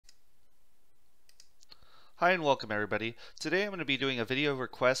Hi and welcome everybody. Today I'm going to be doing a video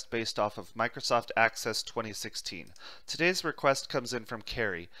request based off of Microsoft Access 2016. Today's request comes in from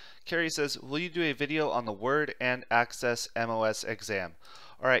Carrie. Carrie says, will you do a video on the Word and Access MOS exam?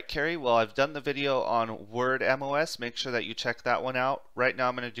 Alright Carrie, well I've done the video on Word MOS. Make sure that you check that one out. Right now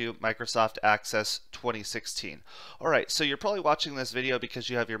I'm going to do Microsoft Access 2016. Alright, so you're probably watching this video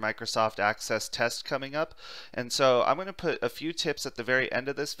because you have your Microsoft Access test coming up. And so I'm going to put a few tips at the very end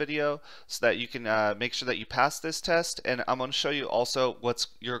of this video so that you can make sure that you pass this test, and I'm going to show you also what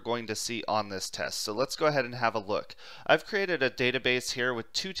you're going to see on this test. So let's go ahead and have a look. I've created a database here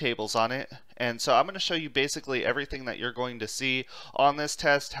with two tables on it, and so I'm going to show you basically everything that you're going to see on this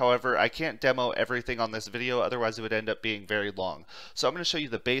test. However, I can't demo everything on this video, otherwise it would end up being very long. So I'm going to show you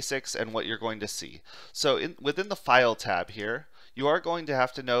the basics and what you're going to see. So within the File tab here, you are going to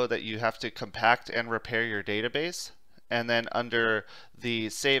have to know that you have to compact and repair your database. And then under the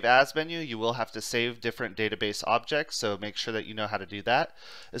Save As menu, you will have to save different database objects, so make sure that you know how to do that.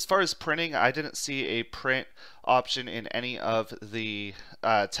 As far as printing, I didn't see a print option in any of the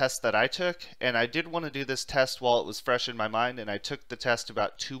tests that I took, and I did want to do this test while it was fresh in my mind, and I took the test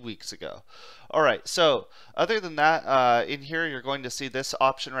about 2 weeks ago. Alright, so other than that, in here you're going to see this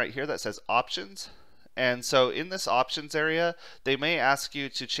option right here that says Options. And so in this options area, they may ask you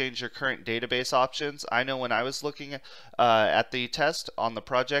to change your current database options. I know when I was looking at the test on the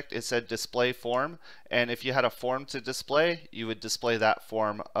project, it said display form. And if you had a form to display, you would display that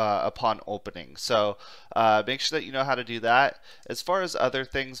form upon opening. So make sure that you know how to do that. As far as other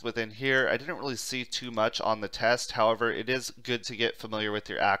things within here, I didn't really see too much on the test. However, it is good to get familiar with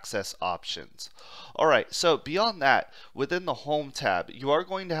your access options. Alright, so beyond that, within the Home tab, you are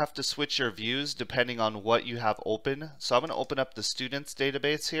going to have to switch your views depending on what you have open. So I'm going to open up the Students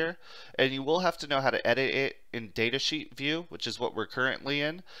database here, and you will have to know how to edit it in Datasheet view, which is what we're currently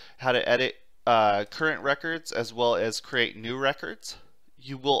in, how to edit current records as well as create new records.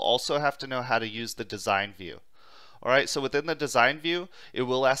 You will also have to know how to use the Design view. Alright, so within the Design view, it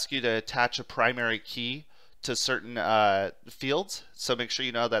will ask you to attach a primary key to certain fields. So make sure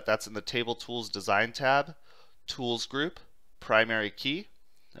you know that that's in the Table Tools Design tab, Tools group, Primary Key.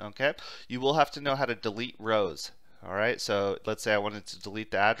 Okay, you will have to know how to delete rows. Alright, so let's say I wanted to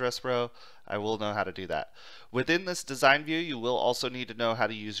delete the address row, I will know how to do that. Within this design view, you will also need to know how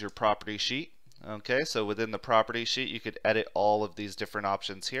to use your property sheet. Okay, so within the property sheet, you could edit all of these different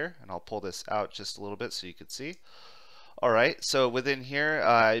options here, and I'll pull this out just a little bit so you can see. Alright, so within here,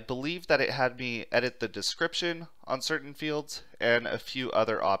 I believe that it had me edit the description on certain fields and a few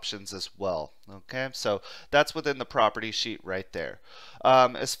other options as well. Okay, so that's within the property sheet right there.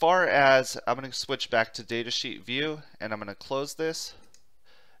 As far as, I'm going to switch back to Datasheet view, and I'm going to close this.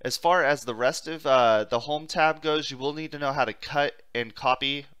 As far as the rest of the Home tab goes, you will need to know how to cut and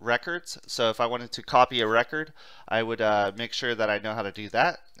copy records. So if I wanted to copy a record, I would make sure that I know how to do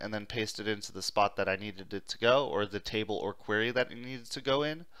that and then paste it into the spot that I needed it to go, or the table or query that it needed to go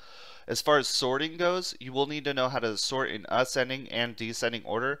in. As far as sorting goes, you will need to know how to sort in ascending and descending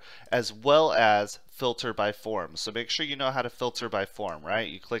order, as well as filter by form. So make sure you know how to filter by form, right?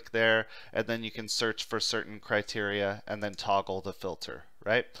 You click there, and then you can search for certain criteria and then toggle the filter,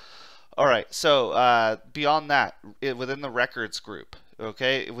 right? Alright, so beyond that, within the records group,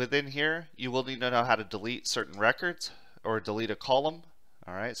 okay, within here, you will need to know how to delete certain records or delete a column.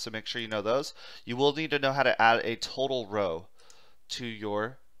 Alright, so make sure you know those. You will need to know how to add a total row to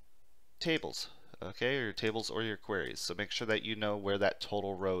your tables, okay, or your tables or your queries. So make sure that you know where that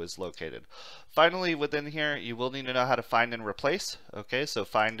total row is located. Finally, within here, you will need to know how to find and replace. Okay, so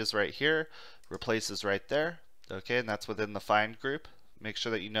find is right here, replace is right there. Okay, and that's within the find group. Make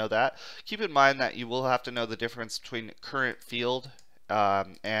sure that you know that. Keep in mind that you will have to know the difference between current field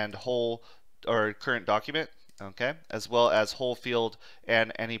and whole or current document. Okay, as well as whole field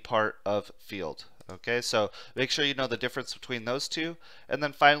and any part of field. Okay, so make sure you know the difference between those two. And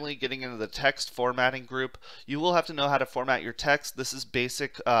then finally, getting into the text formatting group, you will have to know how to format your text. This is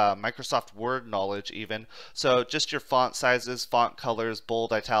basic Microsoft Word knowledge even. So just your font sizes, font colors,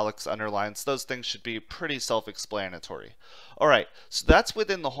 bold, italics, underlines, those things should be pretty self-explanatory. Alright, so that's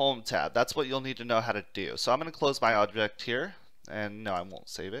within the Home tab. That's what you'll need to know how to do. So I'm going to close my object here, and no, I won't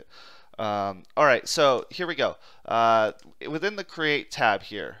save it. Alright, so here we go. Within the Create tab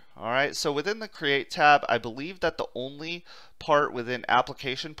here, alright, so within the Create tab, I believe that the only part within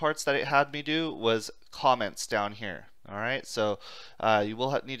application parts that it had me do was comments down here. Alright, so you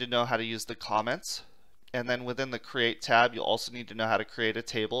will need to know how to use the comments. And then within the Create tab, you'll also need to know how to create a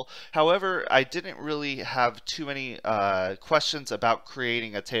table. However, I didn't really have too many questions about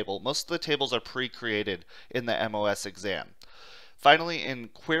creating a table. Most of the tables are pre-created in the MOS exam. Finally, in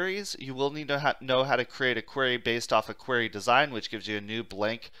queries, you will need to know how to create a query based off a query design, which gives you a new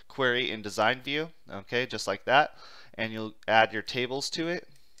blank query in design view, okay, just like that, and you'll add your tables to it.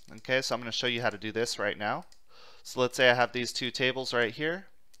 Okay, so I'm going to show you how to do this right now. So let's say I have these two tables right here.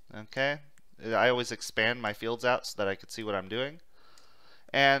 Okay, I always expand my fields out so that I could see what I'm doing,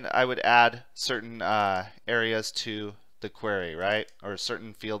 and I would add certain areas to the query, right? Or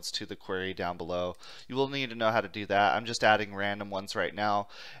certain fields to the query down below. You will need to know how to do that. I'm just adding random ones right now.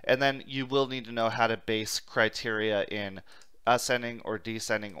 And then you will need to know how to base criteria in ascending or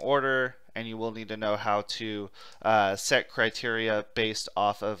descending order, and you will need to know how to set criteria based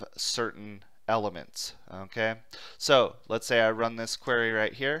off of certain elements. Okay, so let's say I run this query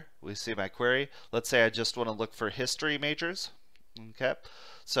right here. We see my query. Let's say I just want to look for history majors. Okay,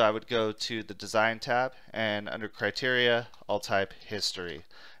 so I would go to the design tab, and under criteria I'll type history,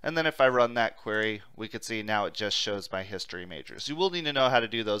 and then if I run that query, we could see now it just shows my history majors. You will need to know how to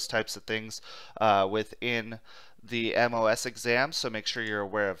do those types of things within the MOS exam, so make sure you're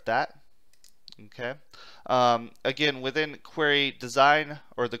aware of that. Okay. Again, within query design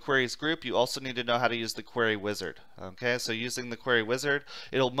or the queries group, you also need to know how to use the query wizard. Okay, so using the query wizard,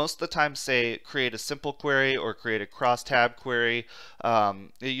 it'll most of the time say create a simple query or create a cross-tab query.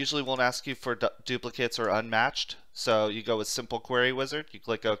 It usually won't ask you for duplicates or unmatched, so you go with simple query wizard, you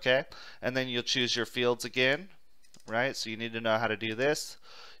click OK, and then you'll choose your fields again, right? So you need to know how to do this.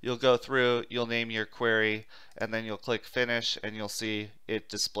 You'll go through, you'll name your query, and then you'll click finish, and you'll see it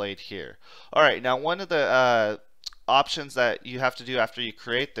displayed here. Alright, now one of the options that you have to do after you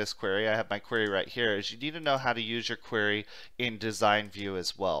create this query, I have my query right here, is you need to know how to use your query in design view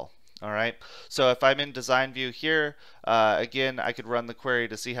as well. Alright, so if I'm in design view here, again, I could run the query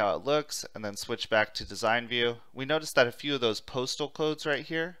to see how it looks, and then switch back to design view. We notice that a few of those postal codes right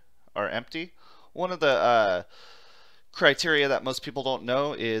here are empty. One of the criteria that most people don't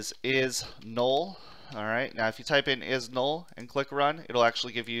know is null. Alright, now if you type in is null and click run, it'll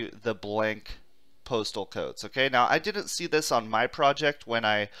actually give you the blank postal codes. Okay, now I didn't see this on my project when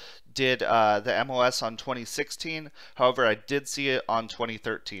I did the MOS on 2016, however I did see it on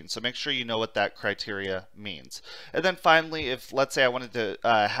 2013, so make sure you know what that criteria means. And then finally, if let's say I wanted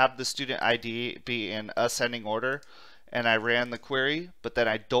to have the student ID be in ascending order, and I ran the query, but then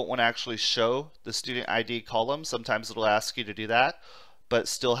I don't want to actually show the student ID column, sometimes it'll ask you to do that, but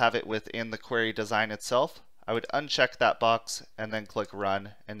still have it within the query design itself, I would uncheck that box and then click run,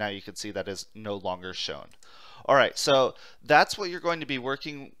 and now you can see that is no longer shown. Alright, so that's what you're going to be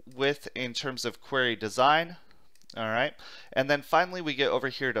working with in terms of query design. Alright, and then finally we get over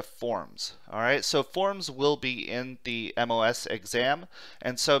here to forms. Alright, so forms will be in the MOS exam,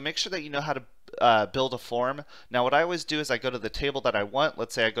 and so make sure that you know how to build a form. Now what I always do is I go to the table that I want.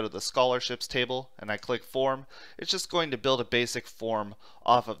 Let's say I go to the scholarships table and I click form. It's just going to build a basic form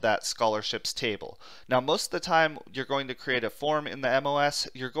off of that scholarships table. Now most of the time you're going to create a form in the MOS,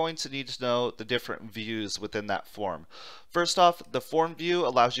 you're going to need to know the different views within that form. First off, the form view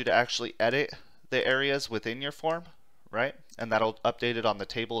allows you to actually edit the areas within your form, right? And that'll update it on the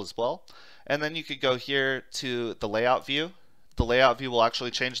table as well. And then you could go here to the layout view. The layout view will actually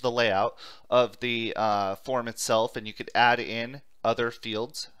change the layout of the form itself, and you could add in other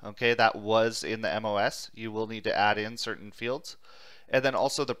fields. Okay, that was in the MOS. You will need to add in certain fields. And then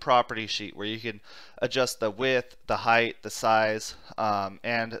also the property sheet, where you can adjust the width, the height, the size,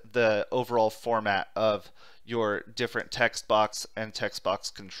 and the overall format of your different text box and text box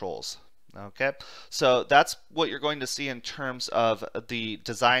controls. Okay, so that's what you're going to see in terms of the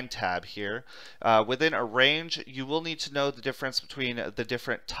design tab here. Within a range, you will need to know the difference between the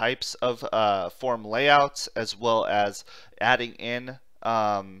different types of form layouts, as well as adding in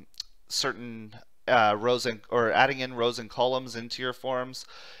certain rows or adding in rows and columns into your forms.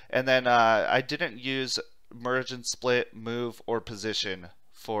 And then I didn't use merge and split, move, or position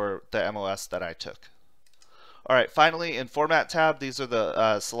for the MOS that I took. Alright, finally in Format tab, these are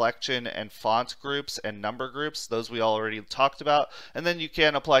the selection and font groups and number groups. Those we already talked about. And then you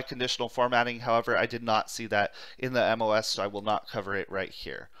can apply conditional formatting. However, I did not see that in the MOS, so I will not cover it right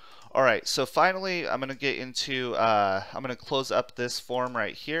here. Alright, so finally I'm going to get into, I'm going to close up this form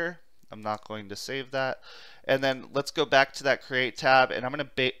right here. I'm not going to save that. And then let's go back to that Create tab, and I'm going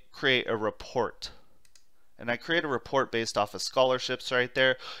to create a report. And I create a report based off of scholarships right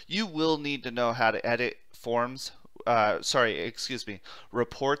there. You will need to know how to edit forms,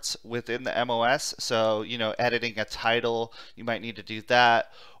 reports within the MOS. So, you know, editing a title, you might need to do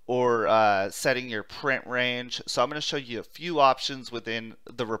that, or setting your print range. So I'm going to show you a few options within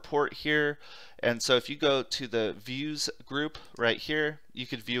the report here. And so if you go to the views group right here, you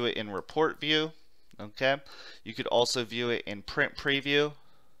could view it in report view. Okay, you could also view it in print preview,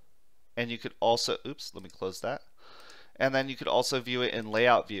 and you could also, oops, let me close that. And then you could also view it in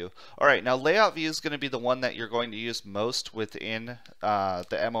layout view. All right, now layout view is going to be the one that you're going to use most within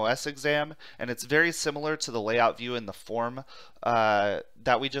the MOS exam, and it's very similar to the layout view in the form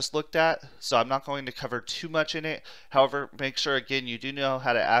that we just looked at, so I'm not going to cover too much in it. However, make sure again you do know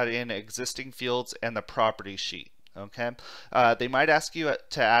how to add in existing fields and the property sheet. Okay, they might ask you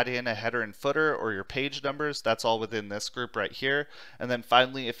to add in a header and footer or your page numbers. That's all within this group right here. And then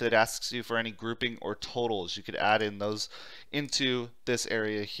finally, if it asks you for any grouping or totals, you could add in those into this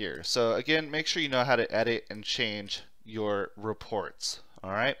area here. So again, make sure you know how to edit and change your reports.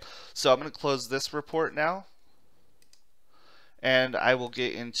 All right, so I'm going to close this report now. And I will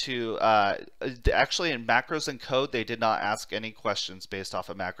get into, actually in macros and code, they did not ask any questions based off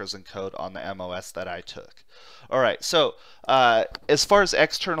of macros and code on the MOS that I took. All right, so as far as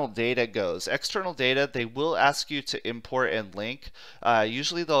external data goes, external data, they will ask you to import and link.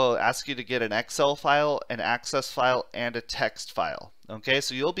 Usually they'll ask you to get an Excel file, an Access file, and a text file. Okay,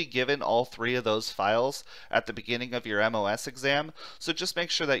 so you'll be given all three of those files at the beginning of your MOS exam. So just make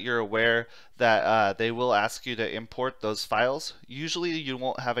sure that you're aware that they will ask you to import those files. Usually you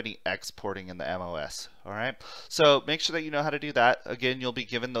won't have any exporting in the MOS. All right, so make sure that you know how to do that. Again, you'll be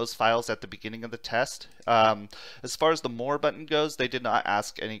given those files at the beginning of the test. As far as the More button goes, they did not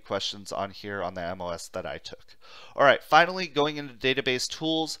ask any questions on here on the MOS that I took. All right, finally going into database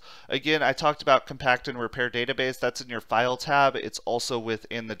tools. Again, I talked about compact and repair database. That's in your file tab. It's also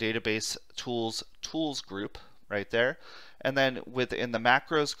within the database tools group right there. And then within the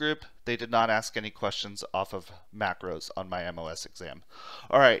macros group, they did not ask any questions off of macros on my MOS exam.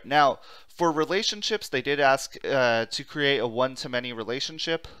 All right, now for relationships, they did ask to create a one-to-many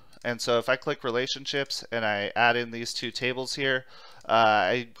relationship. And so if I click relationships and I add in these two tables here,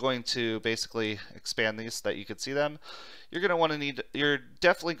 I'm going to basically expand these so that you can see them. You're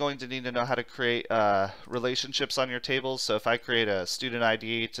definitely going to need to know how to create relationships on your tables. So if I create a student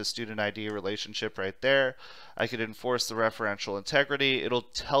ID to student ID relationship right there, I could enforce the referential integrity. It'll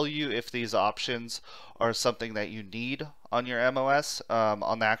tell you if these options are something that you need on your MOS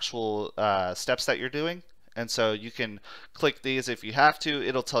on the actual steps that you're doing. And so you can click these if you have to.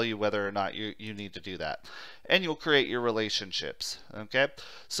 It'll tell you whether or not you need to do that. And you'll create your relationships. Okay,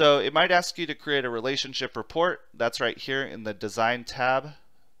 so it might ask you to create a relationship report. That's right here in the Design tab,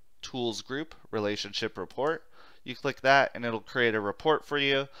 Tools group, Relationship Report. You click that and it'll create a report for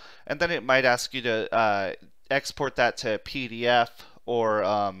you. And then it might ask you to export that to PDF or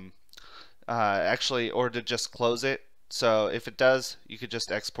or to just close it. So if it does, you could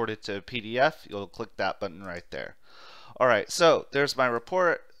just export it to PDF. You'll click that button right there. All right, so there's my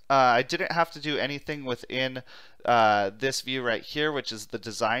report. I didn't have to do anything within this view right here, which is the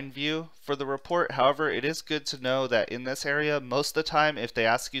design view for the report. However, it is good to know that in this area, most of the time, if they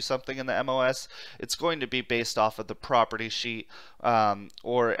ask you something in the MOS, it's going to be based off of the property sheet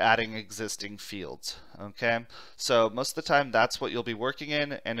or adding existing fields. Okay, so most of the time, that's what you'll be working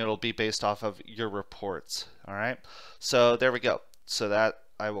in, and it'll be based off of your reports. All right, so there we go. So that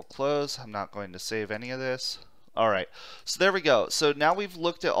I will close. I'm not going to save any of this. All right, so there we go. So now we've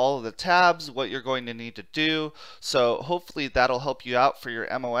looked at all of the tabs, what you're going to need to do. So hopefully that'll help you out for your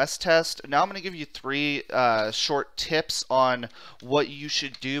MOS test. Now I'm going to give you three short tips on what you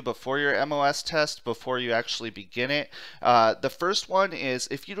should do before your MOS test, before you actually begin it. The first one is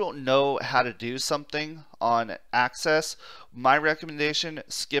if you don't know how to do something on Access, my recommendation,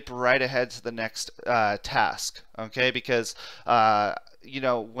 skip right ahead to the next task, okay? Because you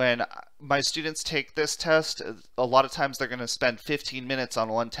know, when my students take this test, a lot of times they're going to spend 15 minutes on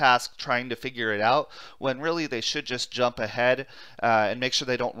one task trying to figure it out, when really they should just jump ahead and make sure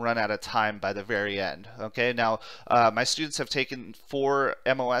they don't run out of time by the very end. Okay, now my students have taken 4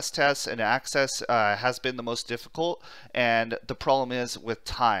 MOS tests, and Access has been the most difficult, and the problem is with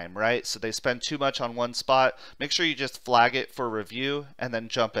time, right? So they spend too much on one spot. Make sure you just flag it for review and then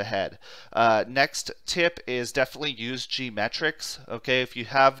jump ahead. Next tip is definitely use Gmetrics. Okay, if you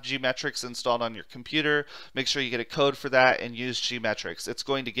have Gmetrics installed on your computer, make sure you get a code for that and use Gmetrics. It's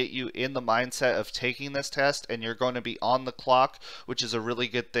going to get you in the mindset of taking this test, and you're going to be on the clock, which is a really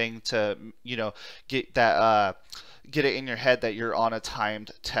good thing to, you know, get that get it in your head that you're on a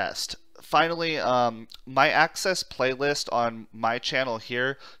timed test. Finally, my Access playlist on my channel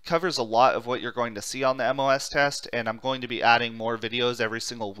here covers a lot of what you're going to see on the MOS test, and I'm going to be adding more videos every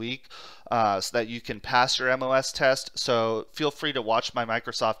single week so that you can pass your MOS test. So feel free to watch my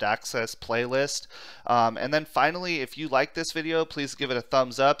Microsoft Access playlist. And then finally, if you like this video, please give it a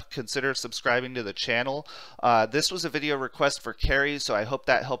thumbs up. Consider subscribing to the channel. This was a video request for Carrie, so I hope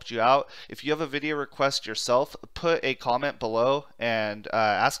that helped you out. If you have a video request yourself, put a comment below and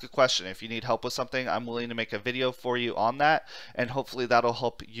ask a question. If you need help with something, I'm willing to make a video for you on that, and hopefully that'll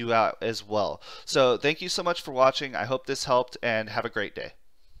help you out as well. So thank you so much for watching. I hope this helped, and have a great day.